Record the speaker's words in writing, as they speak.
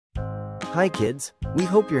Hi kids, we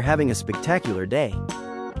hope you're having a spectacular day.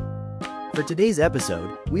 For today's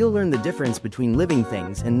episode, we'll learn the difference between living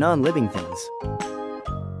things and non-living things.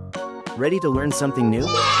 Ready to learn something new?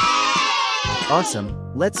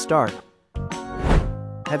 Awesome, let's start.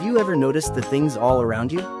 Have you ever noticed the things all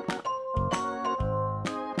around you?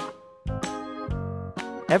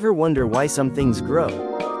 Ever wonder why some things grow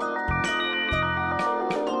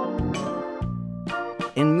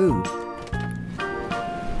and move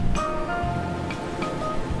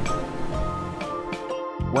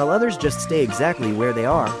while others just stay exactly where they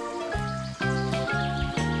are?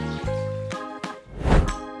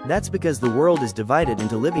 That's because the world is divided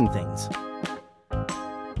into living things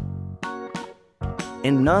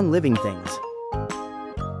and non-living things.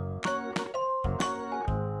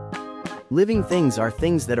 Living things are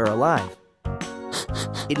things that are alive.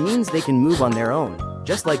 It means they can move on their own,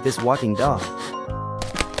 just like this walking dog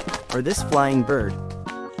or this flying bird.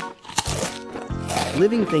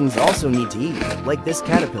 Living things also need to eat, like this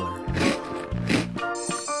caterpillar,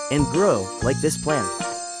 and grow, like this plant.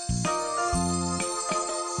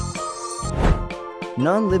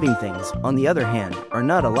 Non-living things, on the other hand, are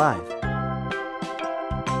not alive.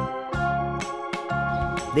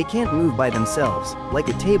 They can't move by themselves, like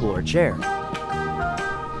a table or chair.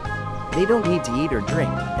 They don't need to eat or drink,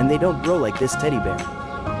 and they don't grow like this teddy bear.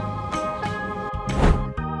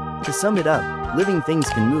 To sum it up, living things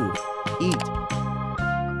can move, eat,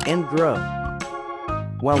 and grow,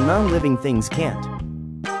 while non-living things can't.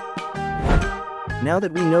 Now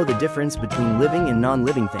that we know the difference between living and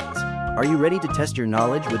non-living things, are you ready to test your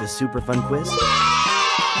knowledge with a super fun quiz?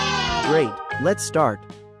 Great, let's start.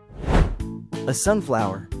 A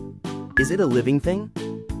sunflower. Is it a living thing?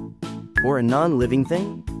 Or a non-living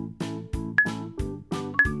thing?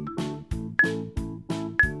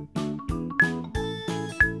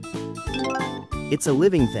 It's a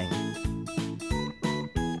living thing.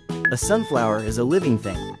 A sunflower is a living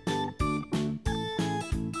thing.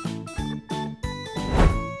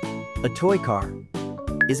 A toy car.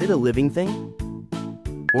 Is it a living thing?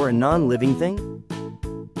 Or a non-living thing?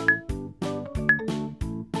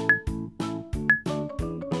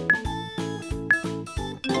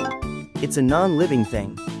 It's a non-living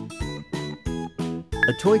thing.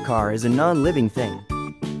 A toy car is a non-living thing.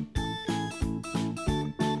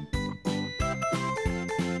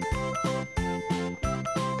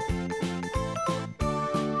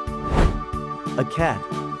 A cat.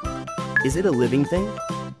 Is it a living thing?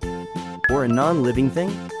 Or a non-living thing?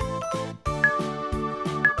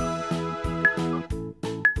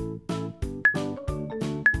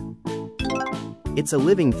 It's a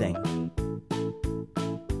living thing.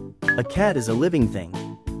 A cat is a living thing.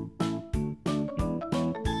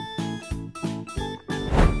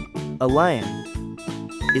 A lion.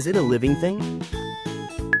 Is it a living thing?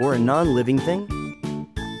 Or a non-living thing?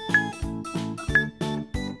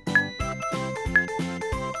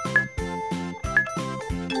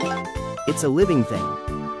 It's a living thing.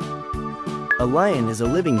 A lion is a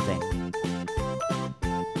living thing.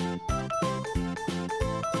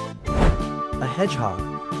 A hedgehog.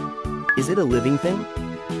 Is it a living thing?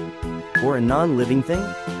 Or a non-living thing?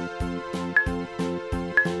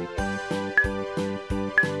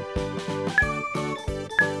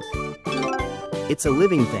 It's a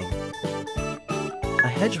living thing. A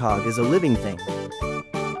hedgehog is a living thing.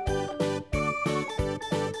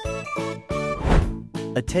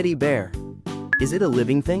 A teddy bear. Is it a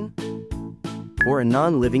living thing? Or a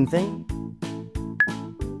non-living thing?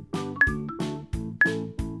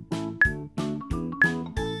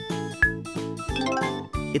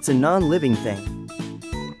 It's a non-living thing.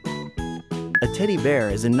 A teddy bear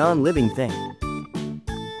is a non-living thing.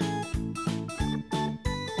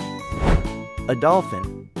 A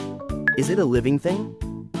dolphin. Is it a living thing?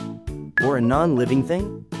 Or a non-living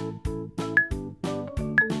thing?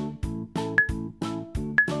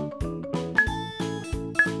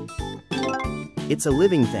 It's a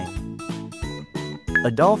living thing.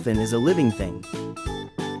 A dolphin is a living thing.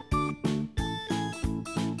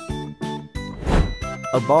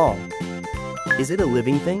 A ball. Is it a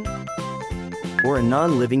living thing? Or a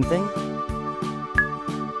non-living thing?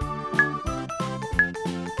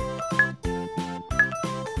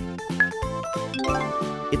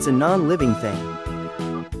 It's a non-living thing.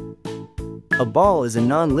 A ball is a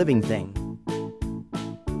non-living thing.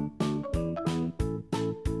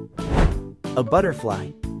 A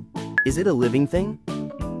butterfly. Is it a living thing?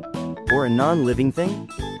 Or a non-living thing?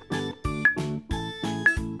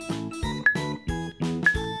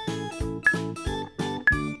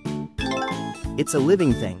 It's a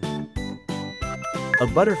living thing. A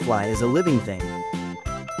butterfly is a living thing.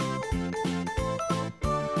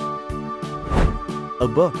 A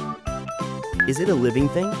book. Is it a living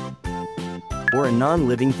thing? Or a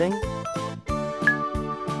non-living thing?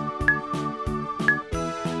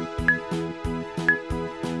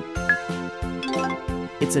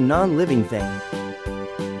 It's a non-living thing.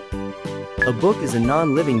 A book is a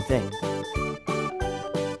non-living thing.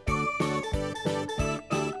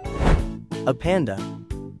 A panda.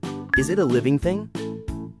 Is it a living thing?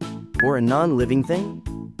 Or a non-living thing?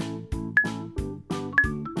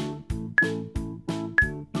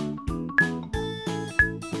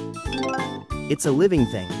 It's a living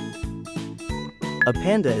thing. A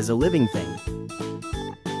panda is a living thing.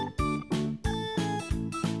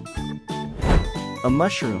 A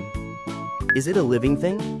mushroom. Is it a living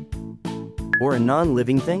thing? Or a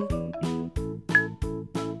non-living thing?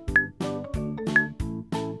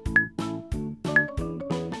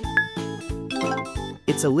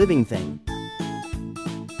 It's a living thing.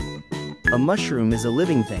 A mushroom is a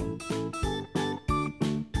living thing.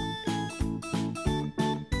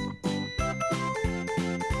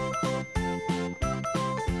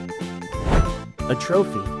 A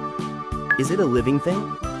trophy. Is it a living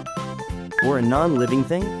thing? Or a non-living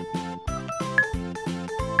thing?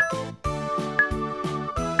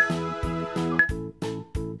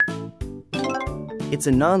 It's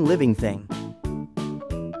a non-living thing.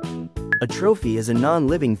 A trophy is a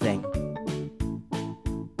non-living thing.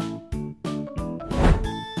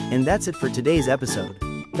 And that's it for today's episode.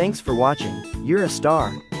 Thanks for watching. You're a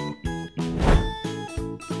star.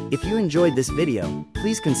 If you enjoyed this video,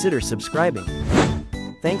 please consider subscribing.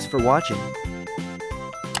 Thanks for watching.